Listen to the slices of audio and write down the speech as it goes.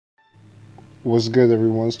What's good,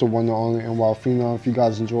 everyone? It's the one and only NY Phenom. If you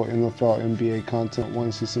guys enjoy NFL, NBA content,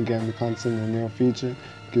 want to see some gaming content in the near future,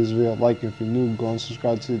 give this video a like. If you're new, go and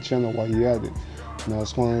subscribe to the channel while you're at it. Now,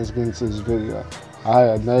 let's get into this video. All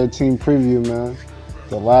right, another team preview, man.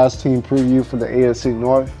 The last team preview for the AFC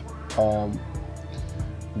North.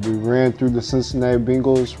 We ran through the Cincinnati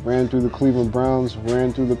Bengals, ran through the Cleveland Browns,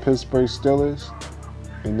 ran through the Pittsburgh Steelers,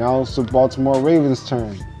 and now it's the Baltimore Ravens'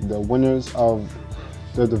 turn, the winners of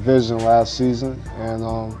the division last season, and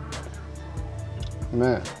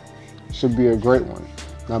man, should be a great one.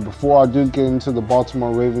 Now, before I do get into the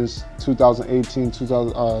Baltimore Ravens 2018,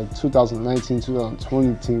 2019,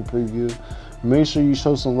 2020 team preview, make sure you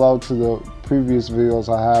show some love to the previous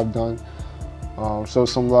videos I have done. Show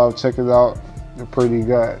some love, check it out. They're pretty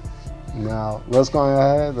good. Now, let's go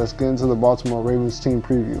ahead. Let's get into the Baltimore Ravens team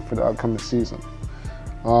preview for the upcoming season.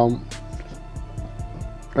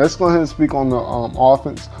 Let's go ahead and speak on the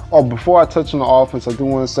offense. Oh, before I touch on the offense, I do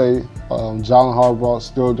want to say John Harbaugh is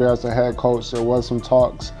still there as the head coach. There was some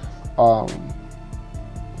talks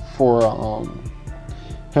for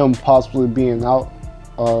him possibly being out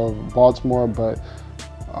of Baltimore, but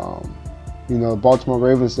you know, Baltimore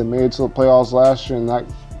Ravens, they made it to the playoffs last year, and that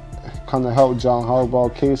kind of helped John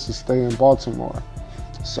Harbaugh's case to stay in Baltimore.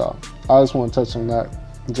 So I just want to touch on that.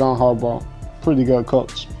 John Harbaugh, pretty good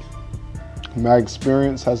coach. My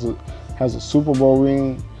experience has a Super Bowl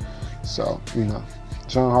ring, so you know,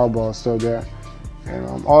 John Harbaugh is still there.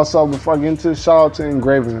 And also, before I get into it, shout out to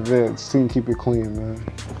Engraving Vids. Team Keep It Clean, man.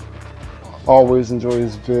 Always enjoy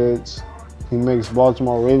his vids. He makes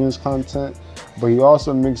Baltimore Ravens content, but he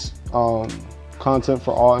also makes content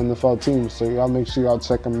for all NFL teams. So y'all make sure y'all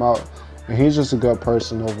check him out. And he's just a good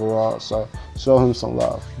person overall, so show him some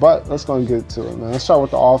love. But let's go and get to it, man. Let's start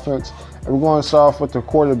with the offense. And we're going to start off with the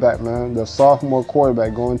quarterback, man. The sophomore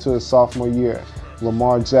quarterback going into his sophomore year,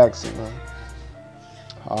 Lamar Jackson,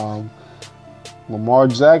 man. Lamar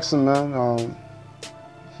Jackson, man,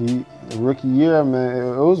 rookie year, man,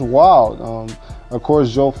 it was wild. Of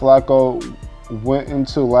course, Joe Flacco went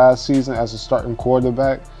into last season as a starting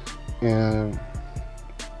quarterback, and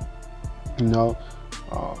you know,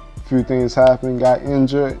 a few things happened, got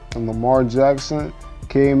injured, and Lamar Jackson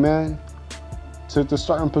came in, took the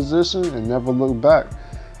starting position, and never looked back.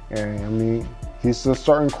 And I mean, he's the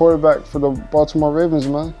starting quarterback for the Baltimore Ravens,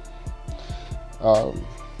 man.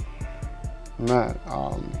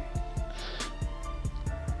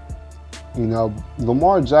 You know,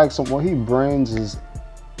 Lamar Jackson, what he brings is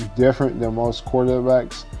different than most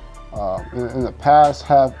quarterbacks. In the past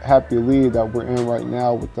happy league that we're in right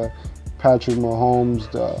now with the Patrick Mahomes,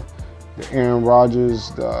 the Aaron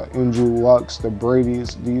Rodgers, the Andrew Lucks, the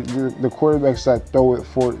Brady's, the quarterbacks that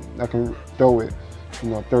can throw it, you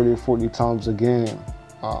know, 30 or 40 times a game.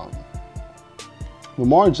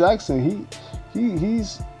 Lamar Jackson,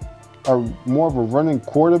 he's more of a running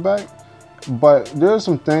quarterback, but there are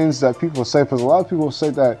some things that people say, because a lot of people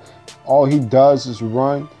say that all he does is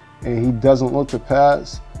run and he doesn't look to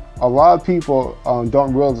pass. A lot of people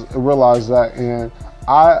don't realize that, and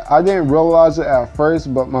I didn't realize it at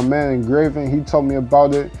first, but my man Engraving, he told me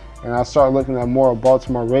about it, and I started looking at more of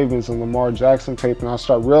Baltimore Ravens and Lamar Jackson tape, and I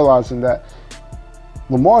started realizing that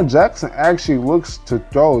Lamar Jackson actually looks to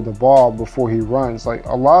throw the ball before he runs. Like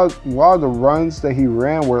a lot of the runs that he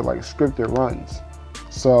ran were like scripted runs.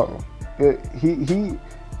 So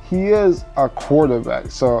he is a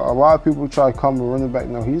quarterback. So a lot of people try to call him a running back.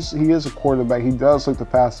 No, he is a quarterback. He does look to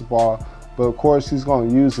pass the ball, but of course he's going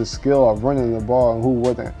to use his skill of running the ball, and who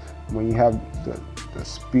wouldn't when you have the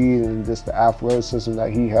speed and just the athleticism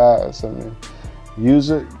that he has. I mean, use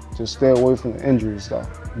it. Just stay away from the injuries, though.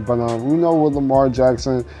 But we know with Lamar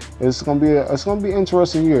Jackson, it's gonna be an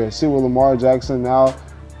interesting year. See with Lamar Jackson now,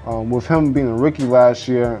 with him being a rookie last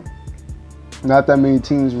year, not that many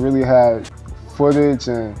teams really had footage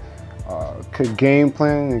and could game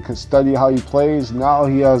plan and could study how he plays. Now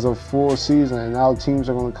he has a full season, and now teams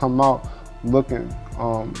are going to come out looking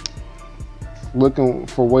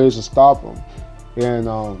for ways to stop him. And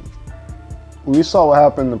we saw what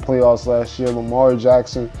happened in the playoffs last year. Lamar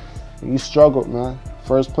Jackson, he struggled, man.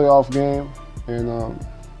 First playoff game, and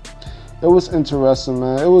it was interesting,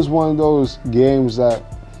 man. It was one of those games that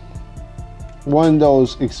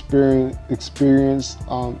experience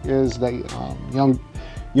is that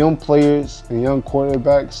young players and young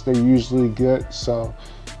quarterbacks, they usually get. So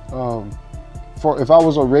if I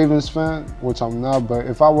was a Ravens fan, which I'm not, but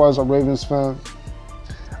if I was a Ravens fan,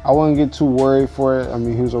 I wouldn't get too worried for it. I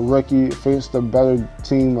mean, he was a rookie, faced a better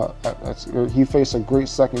team. He faced a great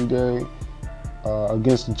secondary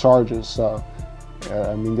against the Chargers. So,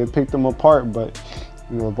 I mean, they picked him apart, but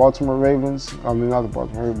You know, the Baltimore Ravens, I mean, not the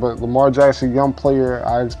Baltimore Ravens, but Lamar Jackson, young player,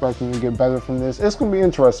 I expect him to get better from this. It's going to be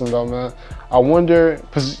interesting, though, man. I wonder,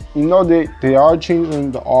 because, you know, they are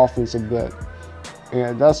changing the offense a bit,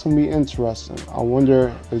 and that's going to be interesting. I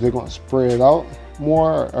wonder if they're going to spread it out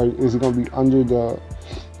more, or is it going to be under the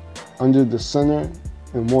center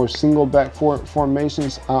and more single back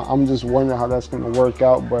formations? I'm just wondering how that's going to work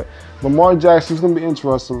out, but Lamar Jackson's going to be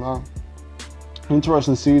interesting, man.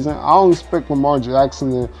 Interesting season. I don't expect Lamar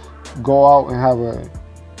Jackson to go out and have a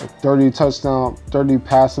 30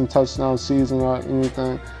 passing touchdown season or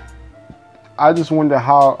anything. I just wonder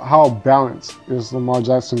how balanced is Lamar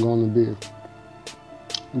Jackson going to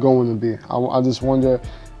be. I just wonder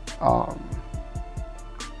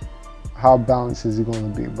how balanced is he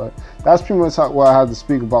going to be. But that's pretty much what I had to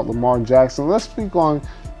speak about Lamar Jackson. Let's speak on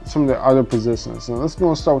some of the other positions. So let's go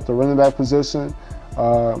and start with the running back position.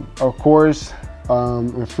 Of course,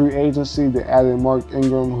 in free agency, they added Mark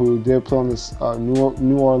Ingram, who did play on this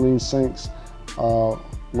New Orleans Saints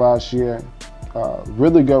last year.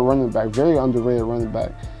 Really good running back, very underrated running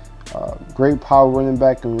back. Great power running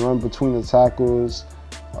back, can run between the tackles.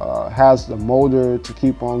 Has the motor to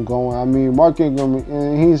keep on going. I mean, Mark Ingram,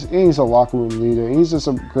 he's a locker room leader. He's just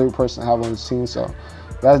a great person to have on his team. So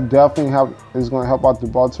that definitely is going to help out the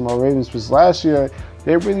Baltimore Ravens. Because last year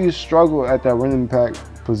they really struggled at that running back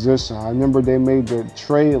position. I remember they made the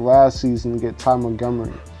trade last season to get Ty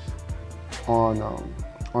Montgomery on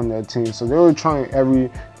their team. So they were trying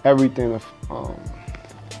everything,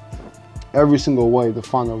 every single way to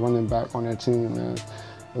find a running back on their team. And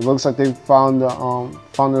it looks like they found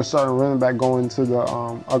a certain running back going into the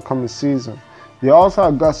upcoming season. They also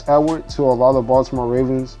have Gus Edwards, who a lot of Baltimore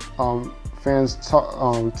Ravens fans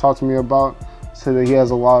talk to me about, say that he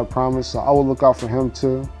has a lot of promise. So I will look out for him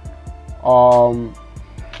too.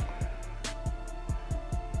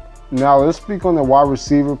 Now let's speak on the wide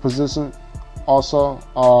receiver position also.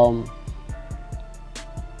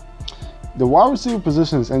 The wide receiver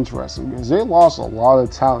position is interesting because they lost a lot of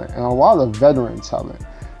talent and a lot of veteran talent,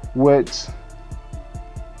 which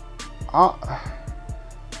I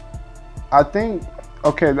think,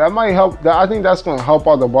 okay, that might help. I think that's going to help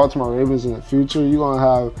out the Baltimore Ravens in the future. You're going to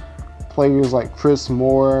have players like Chris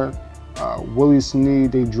Moore, Willie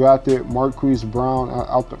Snead. They drafted Marquise Brown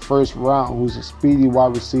out the first round, who's a speedy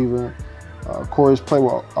wide receiver. Of course, played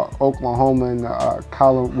with Oklahoma and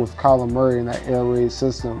with Kyler Murray in that air raid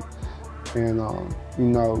system. And you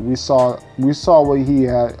know, we saw what he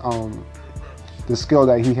had, the skill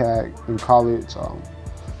that he had in college.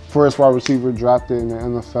 First wide receiver drafted in the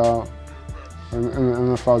NFL, in the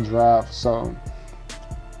NFL draft. So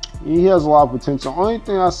he has a lot of potential. Only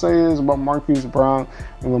thing I say is about Marquise Brown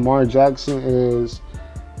and Lamar Jackson is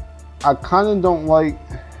I kind of don't like.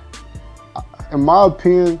 In my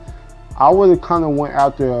opinion, I would have kind of went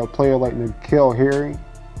after a player like N'Keal Harry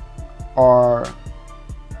or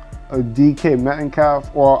a DK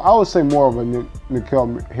Metcalf, or I would say more of a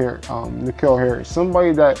N'Keal Harry,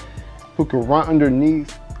 somebody who can run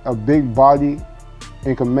underneath a big body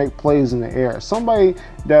and can make plays in the air. Somebody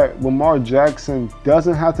that Lamar Jackson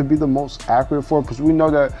doesn't have to be the most accurate for, because we know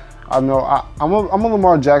that I'm a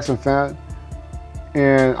Lamar Jackson fan,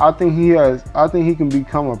 and I think he can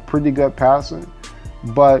become a pretty good passer.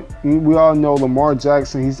 But we all know Lamar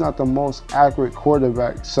Jackson, he's not the most accurate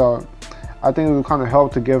quarterback. So I think it would kind of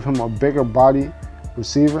help to give him a bigger body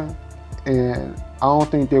receiver. And I don't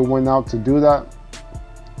think they went out to do that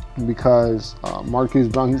because Marquise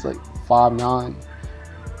Brown, he's like 5'9".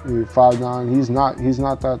 5'9". He's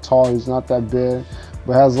not that tall. He's not that big,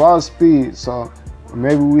 but has a lot of speed. So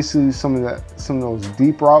maybe we see some of those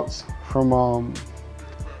deep routes from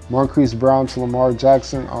Marquise Brown to Lamar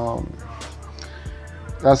Jackson.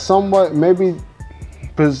 That's somewhat maybe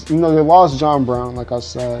because they lost John Brown. Like I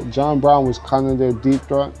said, John Brown was kind of their deep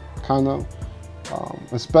threat,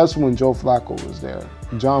 especially when Joe Flacco was there.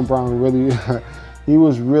 John Brown really, he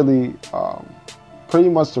was really pretty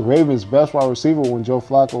much the Ravens' best wide receiver when Joe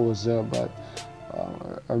Flacco was there. But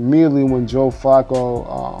immediately when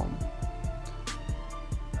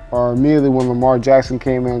when Lamar Jackson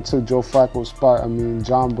came in and took Joe Flacco's spot, I mean,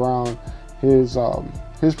 John Brown, his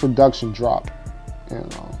production dropped.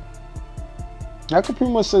 And I could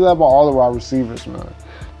pretty much say that about all the wide receivers, man.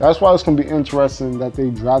 That's why it's going to be interesting that they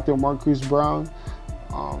drafted Marquise Brown.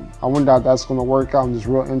 I wonder how that's going to work out. I'm just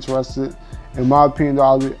real interested. In my opinion, though,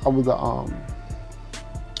 I would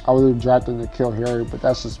have drafted N'Keal Harry, but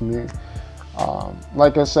that's just me.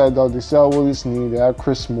 Like I said, though, they still have Willie Snead. They have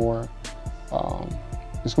Chris Moore.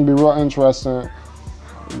 It's going to be real interesting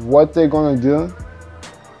what they're going to do.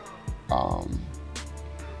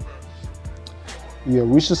 Yeah,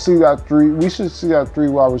 we should see that three. We should see that three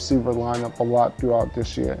wide receiver lineup a lot throughout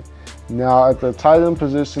this year. Now at the tight end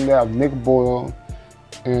position, they have Nick Boyle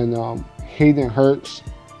and Hayden Hurst,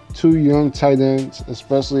 two young tight ends,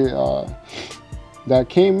 especially that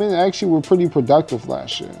came in actually were pretty productive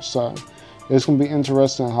last year. So it's gonna be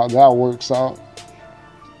interesting how that works out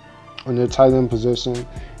on their tight end position.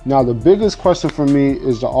 Now the biggest question for me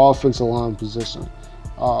is the offensive line position.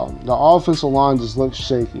 The offensive line just looks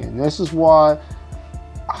shaky, and this is why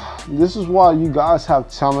you guys have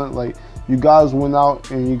talent. Like, you guys went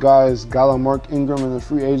out and you guys got a Mark Ingram in the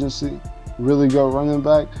free agency, really good running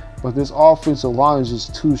back, but this offensive line is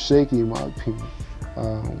just too shaky in my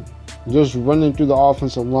opinion. Just running through the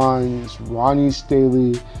offensive line is Ronnie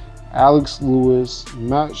Staley, Alex Lewis,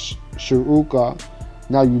 Matt Shiruka.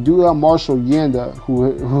 Now you do have Marshall Yanda,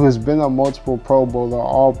 who has been a multiple Pro Bowler,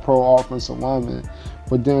 all-pro offensive lineman,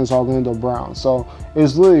 but then it's Orlando Brown. So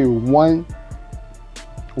it's literally one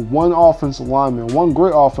offensive lineman, one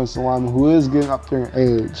great offensive lineman who is getting up there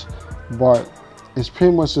in age, but it's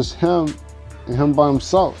pretty much just him and him by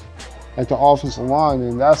himself at the offensive line,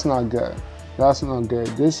 and that's not good. That's not good.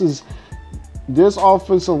 This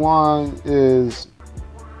offensive line is,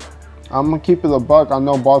 I'm going to keep it a buck. I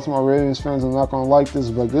know Baltimore Ravens fans are not going to like this,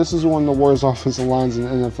 but this is one of the worst offensive lines in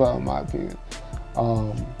the NFL, in my opinion.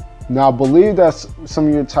 Now, I believe that some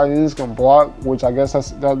of your tight ends can block, which I guess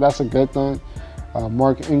that's a good thing.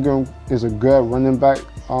 Mark Ingram is a good running back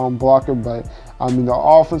blocker, but I mean, the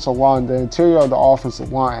offensive line, the interior of the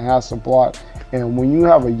offensive line has to block. And when you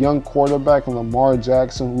have a young quarterback in Lamar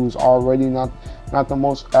Jackson, who's already not the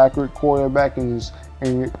most accurate quarterback, and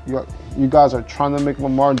you guys are trying to make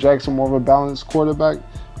Lamar Jackson more of a balanced quarterback,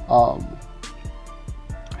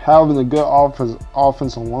 having a good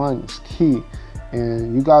offensive line is key,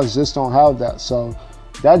 and you guys just don't have that. So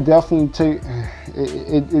that definitely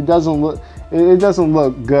it doesn't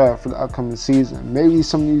look good for the upcoming season. Maybe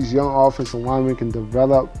some of these young offensive linemen can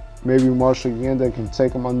develop. Maybe Marshall Yanda can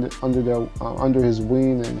take him under his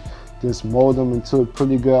wing and just mold him into a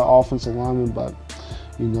pretty good offensive lineman. But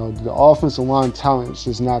you know, the offensive line talent is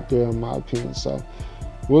just not there in my opinion. So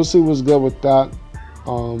we'll see what's good with that.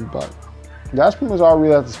 But that's pretty much all we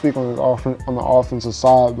have to speak on the offensive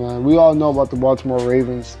side, man. We all know about the Baltimore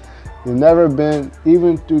Ravens. They've never been,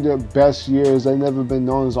 even through their best years, they've never been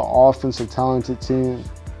known as an offensive talented team.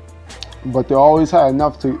 But they always had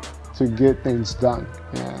enough to get things done.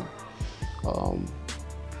 And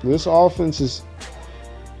this offense is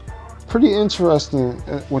pretty interesting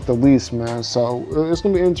with the Leafs, man. So it's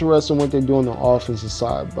going to be interesting what they do on the offensive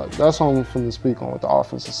side. But that's all I'm going to speak on with the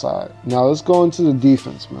offensive side. Now let's go into the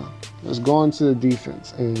defense, man. Let's go into the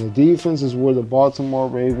defense. And the defense is where the Baltimore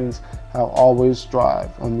Ravens have always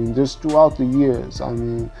thrived. I mean, just throughout the years. I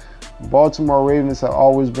mean, Baltimore Ravens have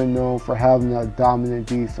always been known for having that dominant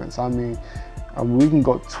defense. I mean, we can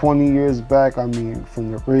go 20 years back. I mean,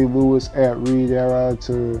 from the Ray Lewis, Ed Reed era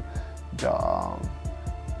to the,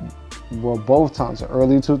 both times, the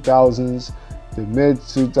early 2000s, the mid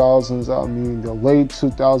 2000s, I mean, the late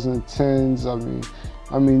 2010s.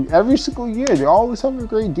 I mean, every single year, they always have a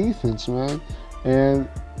great defense, man. And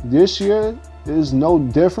this year is no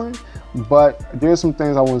different, but there's some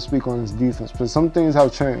things I want to speak on this defense, but some things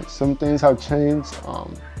have changed. Some things have changed,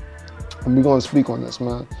 and we're going to speak on this,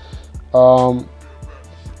 man.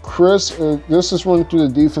 This is running through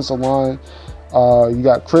the defensive line. You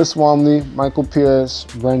got Chris Womley, Michael Pierce,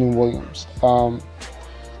 Brandon Williams.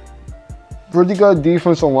 Pretty good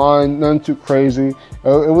defensive line, nothing too crazy.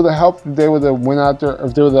 It would have helped if they would have went out there,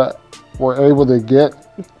 if they were able to get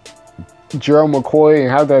Gerald McCoy and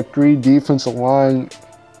have that 3 defensive line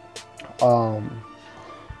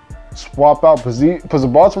swap out, because the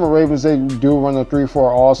Baltimore Ravens, they do run a 3-4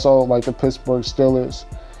 also, like the Pittsburgh Steelers.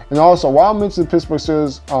 And also, while I mentioned the Pittsburgh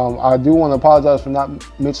Steelers, I do want to apologize for not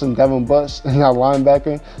mentioning Devin Bush and that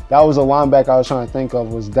linebacker. That was a linebacker I was trying to think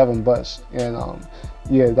of, was Devin Bush. And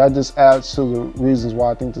yeah, that just adds to the reasons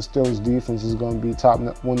why I think the Steelers defense is going to be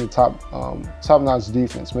one of the top-notch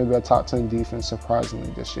defense, maybe a top 10 defense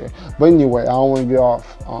surprisingly this year. But anyway, I don't want to get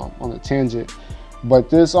off on a tangent. But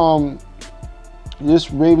this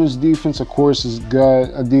Ravens defense, of course, is good.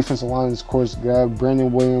 A defensive line is, of course, good.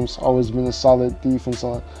 Brandon Williams always been a solid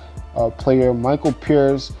defensive player. Michael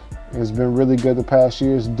Pierce has been really good the past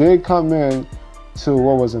years. Did come in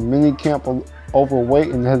to mini camp overweight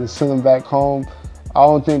and had to send him back home. I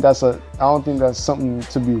don't think that's something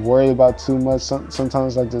to be worried about too much.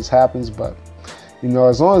 Sometimes that just happens, but you know,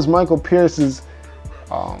 as long as Michael Pierce is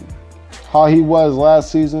how he was last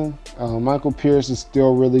season, Michael Pierce is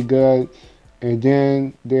still really good. And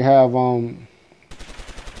then they have Brendan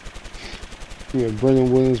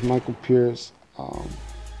Williams, Michael Pierce. Um,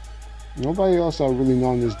 Nobody else I really know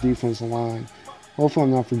on this defensive line. Hopefully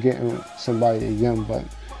I'm not forgetting somebody again, but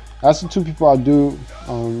that's the two people I do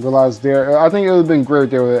realize there. I think it would have been great if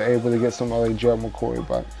they were able to get somebody like Gerald McCoy,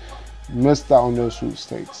 but missed out on those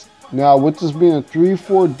sweepstakes. Now, with this being a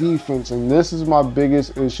 3-4 defense, and this is my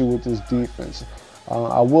biggest issue with this defense,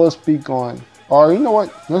 I will speak on, or you know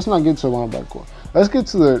what, let's not get to the linebacker. Let's get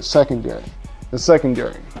to the secondary. Let's speak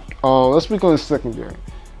on the secondary.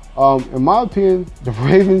 In my opinion, the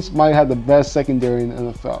Ravens might have the best secondary in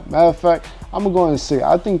the NFL. Matter of fact, I'm going to go and say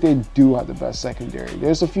I think they do have the best secondary.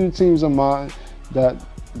 There's a few teams in mind that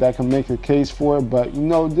can make a case for it, but you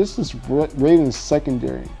know, this is Ravens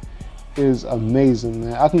secondary is amazing,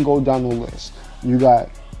 man. I can go down the list. You got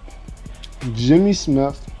Jimmy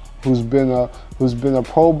Smith, who's been a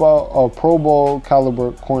Pro Bowl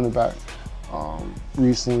caliber cornerback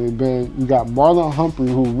recently. You got Marlon Humphrey,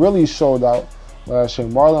 who really showed out last year.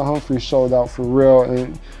 Marlon Humphrey showed out for real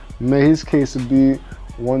and made his case to be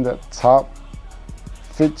one of the top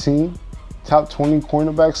 15, top 20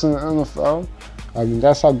 cornerbacks in the NFL. I mean,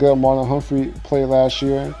 that's how good Marlon Humphrey played last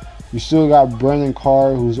year. You still got Brandon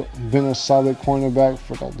Carr, who's been a solid cornerback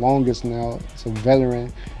for the longest now. It's a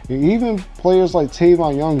veteran. And even players like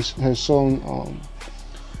Tavon Young has shown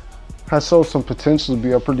some potential to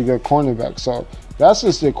be a pretty good cornerback. So that's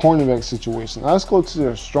just their cornerback situation. Let's go to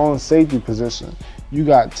their strong safety position. You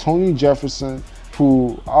got Tony Jefferson,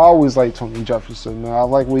 who I always like Tony Jefferson, man. I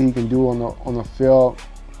like what he can do on the field.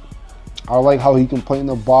 I like how he can play in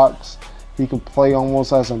the box. He can play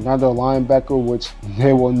almost as another linebacker, which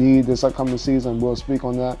they will need this upcoming season. We'll speak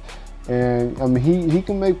on that. And I mean, he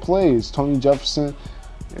can make plays. Tony Jefferson,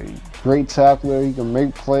 great tackler. He can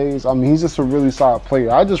make plays. I mean, he's just a really solid player.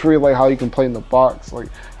 I just really like how he can play in the box. Like,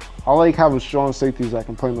 I like having strong safeties that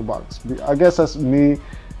can play in the box. I guess that's me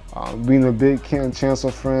being a big Cam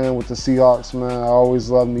Chancellor fan with the Seahawks, man. I always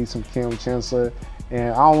love me some Cam Chancellor.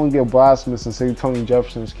 And I don't want to get blasphemous and say Tony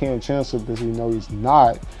Jefferson is Cam Chancellor because we know he's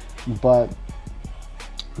not. But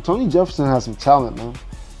Tony Jefferson has some talent, man.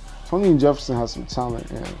 Tony Jefferson has some talent,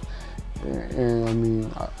 and I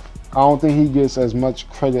mean, I don't think he gets as much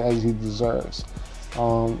credit as he deserves.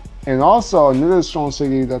 And also, another strong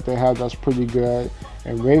safety that they have that's pretty good,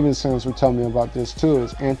 and Ravens fans will tell me about this too,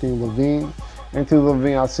 is Anthony Levine. Anthony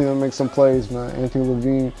Levine, I've seen him make some plays, man. Anthony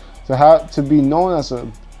Levine, to be known as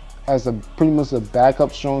a pretty much a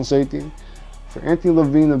backup strong safety. For Anthony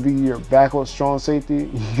Levine to be your backup strong safety,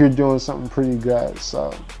 you're doing something pretty good.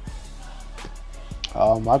 So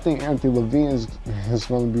I think Anthony Levine is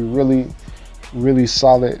going to be really, really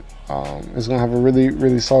solid. Is going to have a really,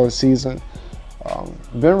 really solid season.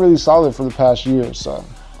 Been really solid for the past year. So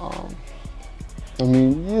I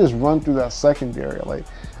mean, you just run through that secondary. Like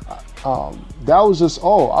that was just, I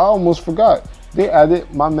almost forgot. They added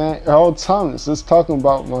my man Earl Thomas. Just talking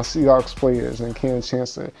about my Seahawks players and Cam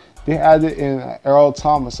Chancellor. They added in Earl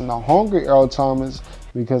Thomas, and I'm hungry Earl Thomas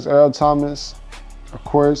because Earl Thomas, of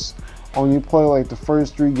course, only played like the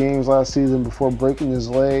first 3 games last season before breaking his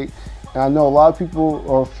leg. And I know a lot of people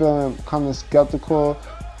are feeling kind of skeptical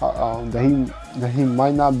that he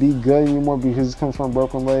might not be good anymore because he's coming from a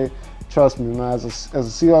broken leg. Trust me, man. As a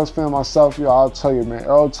Seahawks fan myself, I'll tell you, man.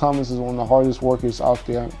 Earl Thomas is one of the hardest workers out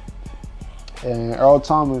there. And Earl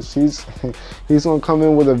Thomas, he's going to come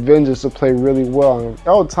in with a vengeance to play really well. And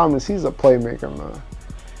Earl Thomas, he's a playmaker, man.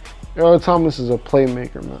 Earl Thomas is a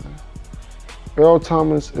playmaker, man. Earl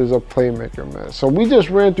Thomas is a playmaker, man. So we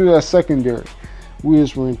just ran through that secondary. We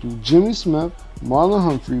just ran through Jimmy Smith, Marlon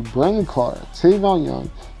Humphrey, Brandon Carr, Tavon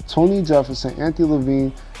Young, Tony Jefferson, Anthony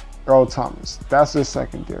Levine, Earl Thomas. That's the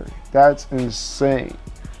secondary. That's insane.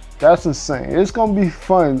 That's insane. It's going to be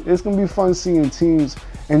fun. It's going to be fun seeing teams.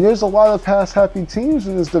 And there's a lot of pass-happy teams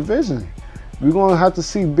in this division. We're going to have to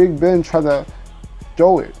see Big Ben try to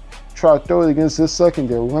throw it against this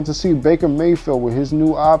secondary. We're going to see Baker Mayfield with his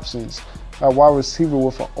new options at wide receiver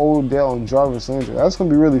with an Odell and Jarvis Landry. That's going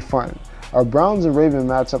to be really fun. Our Browns and Ravens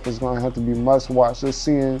matchup is going to have to be must-watch. Just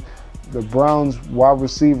seeing the Browns wide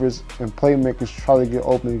receivers and playmakers try to get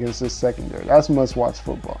open against this secondary. That's must-watch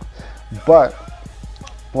football. But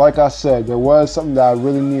like I said, there was something that I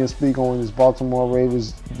really need to speak on in this Baltimore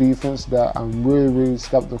Ravens defense that I'm really, really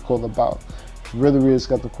skeptical about. Really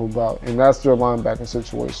skeptical about. And that's their linebacker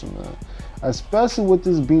situation, man. Especially with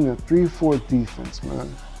this being a 3-4 defense,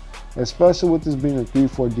 man. Especially with this being a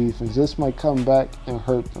 3-4 defense. This might come back and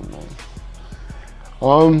hurt them, man.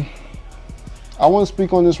 I want to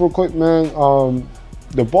speak on this real quick, man.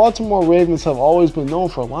 The Baltimore Ravens have always been known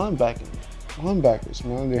for linebackers,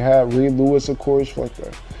 man. They had Ray Lewis, of course, for like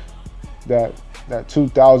that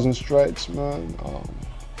 2000 stretch, man.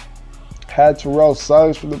 had Terrell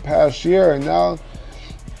Suggs for the past year, and now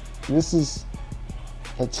this is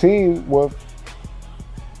a team with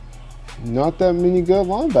not that many good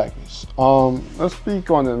linebackers. Let's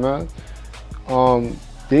speak on it, man.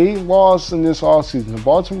 They lost in this offseason. The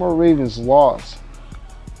Baltimore Ravens lost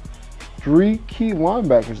 3 key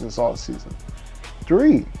linebackers this offseason.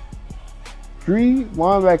 3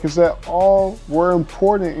 linebackers that all were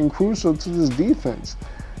important and crucial to this defense.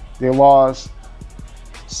 They lost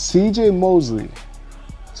C.J. Mosley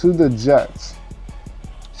to the Jets.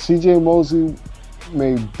 C.J. Mosley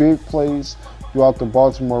made big plays throughout the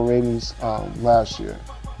Baltimore Ravens last year.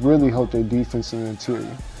 Really helped their defense in the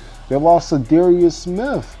interior. They lost to Darius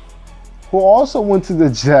Smith, who also went to the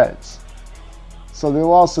Jets. So they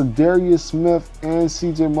lost to Darius Smith and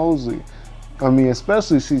C.J. Mosley. I mean,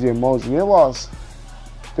 especially C.J. Mosley. They lost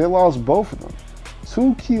both of them.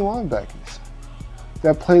 2 key linebackers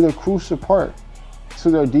that played a crucial part to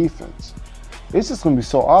their defense. It's just going to be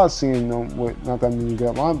so odd seeing them with not that many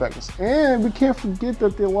good linebackers. And we can't forget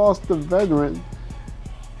that they lost the veteran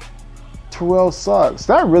Terrell Suggs.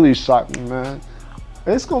 That really shocked me, man.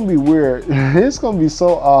 It's going to be weird. It's going to be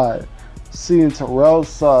so odd seeing Terrell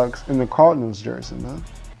Suggs in the Cardinals jersey, man.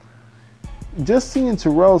 Just seeing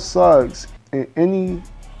Terrell Suggs in any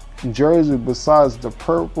jersey besides the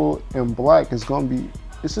purple and black is going to be,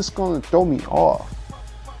 it's just going to throw me off.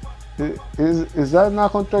 Is that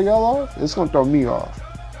not going to throw y'all off? It's going to throw me off.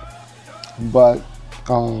 But,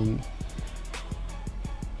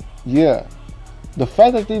 yeah. The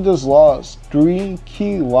fact that they just lost 3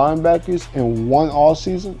 key linebackers in one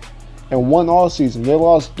offseason, they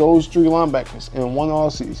lost those 3 linebackers in one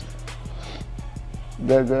offseason.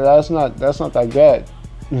 That's not that good.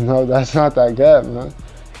 You know, that's not that good, man.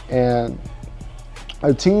 And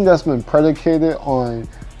a team that's been predicated on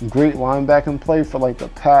great linebacking play for like the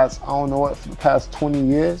past, for the past 20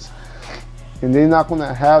 years, and they're not going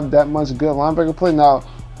to have that much good linebacker play. Now,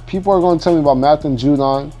 people are going to tell me about Matthew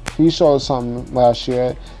Judon. He showed something last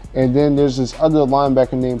year. And then there's this other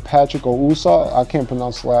linebacker named Patrick Ousa. I can't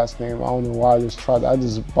pronounce the last name. I don't know why I just tried that. I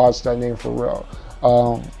just botched that name for real.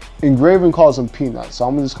 Engraving calls him Peanut, so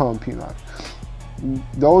I'm going to just call him Peanut.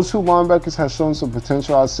 Those 2 linebackers have shown some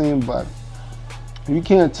potential I've seen, but you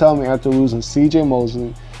can't tell me after losing C.J.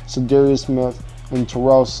 Mosley, Darius Smith, and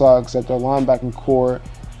Terrell Suggs that their linebacking core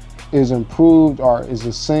is improved or is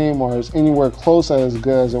the same or is anywhere close as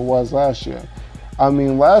good as it was last year. I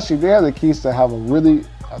mean, last year they had the keys to have a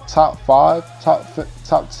top 5,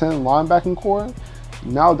 top 10 linebacking core.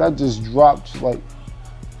 Now that just dropped to like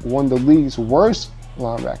one of the league's worst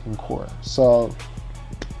linebacking core. So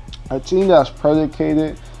a team that's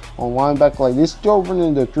predicated on linebacker, like they're still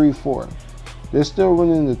running the 3-4. They're still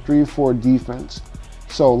running the 3-4 defense.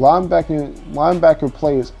 So linebacker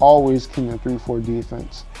play is always key in 3-4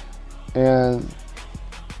 defense. And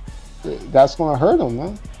that's going to hurt them,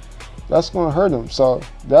 man. That's going to hurt them. So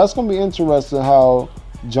that's going to be interesting how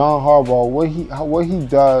John Harbaugh, what he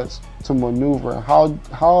does to maneuver. How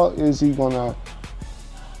is he going to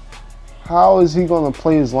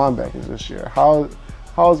play his linebackers this year? How is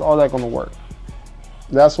all that going to work?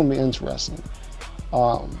 That's going to be interesting.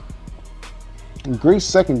 Great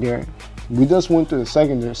secondary. We just went through the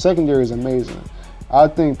secondary. Secondary is amazing. I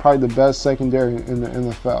think probably the best secondary in the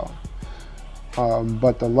NFL.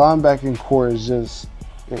 But the linebacking core is just,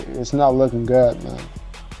 it's not looking good, man.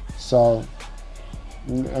 So, I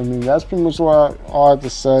mean, that's pretty much what all I have to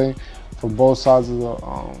say for both sides of the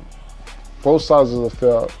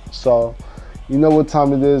field. So, you know what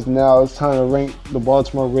time it is now. It's time to rank the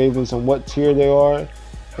Baltimore Ravens and what tier they are.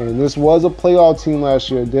 And this was a playoff team last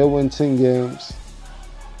year. They win 10 games.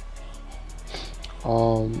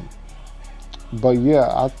 But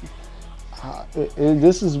yeah,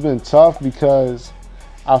 this has been tough because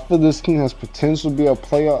I feel this team has potential to be a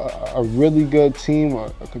really good team,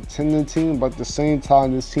 a contending team, but at the same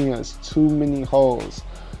time, this team has too many holes.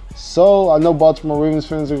 So I know Baltimore Ravens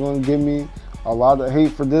fans are going to give me a lot of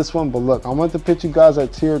hate for this one, but look, I'm going to put you guys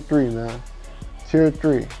at tier 3, man. Tier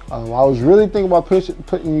 3. I was really thinking about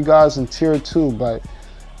putting you guys in tier 2, but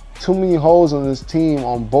too many holes on this team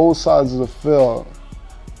on both sides of the field,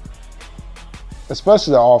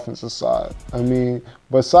 especially the offensive side. I mean,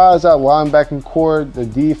 besides that linebacking core, the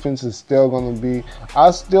defense is still going to be.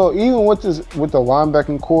 Even with the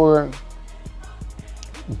linebacking core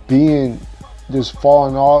being just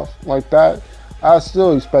falling off like that, I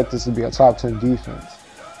still expect this to be a top 10 defense.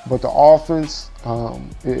 But the offense,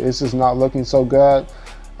 it's just not looking so good.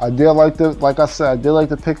 I did like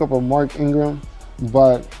to pick up a Mark Ingram,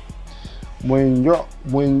 but when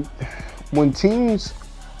teams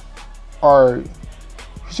are,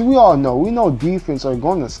 see, we know defense are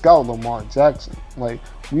going to scout Lamar Jackson. Like,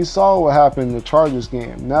 we saw what happened in the Chargers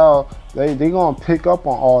game. Now they gonna pick up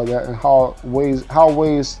on all that and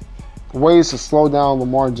ways to slow down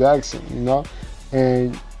Lamar Jackson, you know.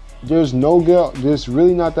 And there's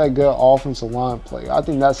really not that good offensive line play. I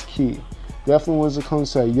think that's key. Definitely when it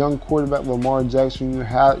comes to a young quarterback, Lamar Jackson, you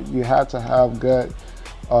had to have good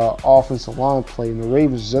offensive line play, and the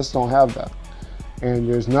Ravens just don't have that. And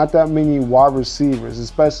there's not that many wide receivers,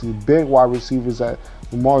 especially big wide receivers that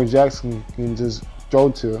Lamar Jackson can just throw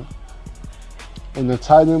to. And the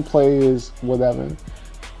tight end play is whatever.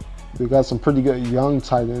 They got some pretty good young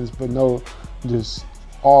tight ends, but no just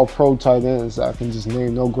all-pro tight ends that I can just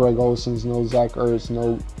name. No Greg Olsons, no Zach Ertz,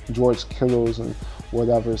 no George Kittles, and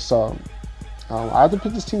whatever. So I have to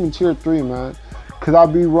put this team in tier 3, man. Could I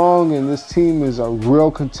be wrong? And this team is a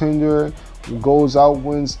real contender. Goes out,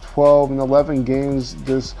 wins 12 and 11 games.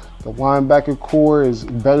 The linebacker core is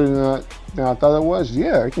better than I thought it was.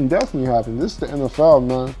 Yeah, it can definitely happen. This is the NFL,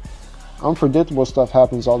 man. Unpredictable stuff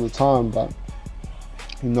happens all the time, but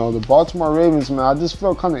you know, the Baltimore Ravens, man, I just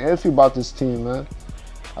feel kind of iffy about this team, man.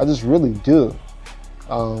 I just really do.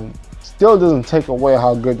 Still doesn't take away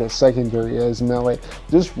how good that secondary is, man. Like,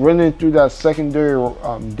 just running through that secondary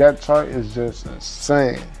depth chart is just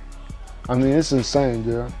insane. I mean, it's insane,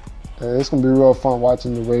 dude. It's going to be real fun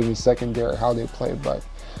watching the Ravens secondary, how they play. But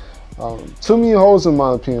too many holes in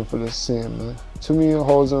my opinion for this team, man. Too many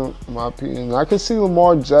holes in my opinion. I can see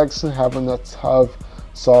Lamar Jackson having a tough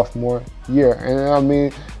sophomore year. And I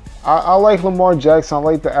mean, I like Lamar Jackson. I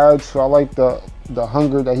like the attitude. I like the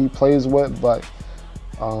hunger that he plays with. But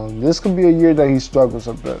this could be a year that he struggles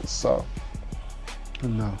a bit. So,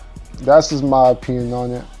 no. That's just my opinion on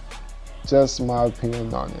it. Just my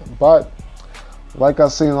opinion on it. But like I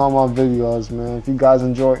say in all my videos, man, if you guys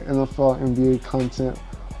enjoy NFL, NBA content,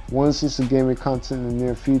 want to see some gaming content in the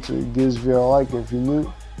near future, give this video a like. If you're new,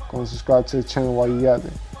 go and subscribe to the channel while you're at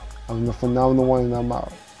it. I'm the phenomenal one, and I'm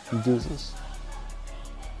out. Deuces.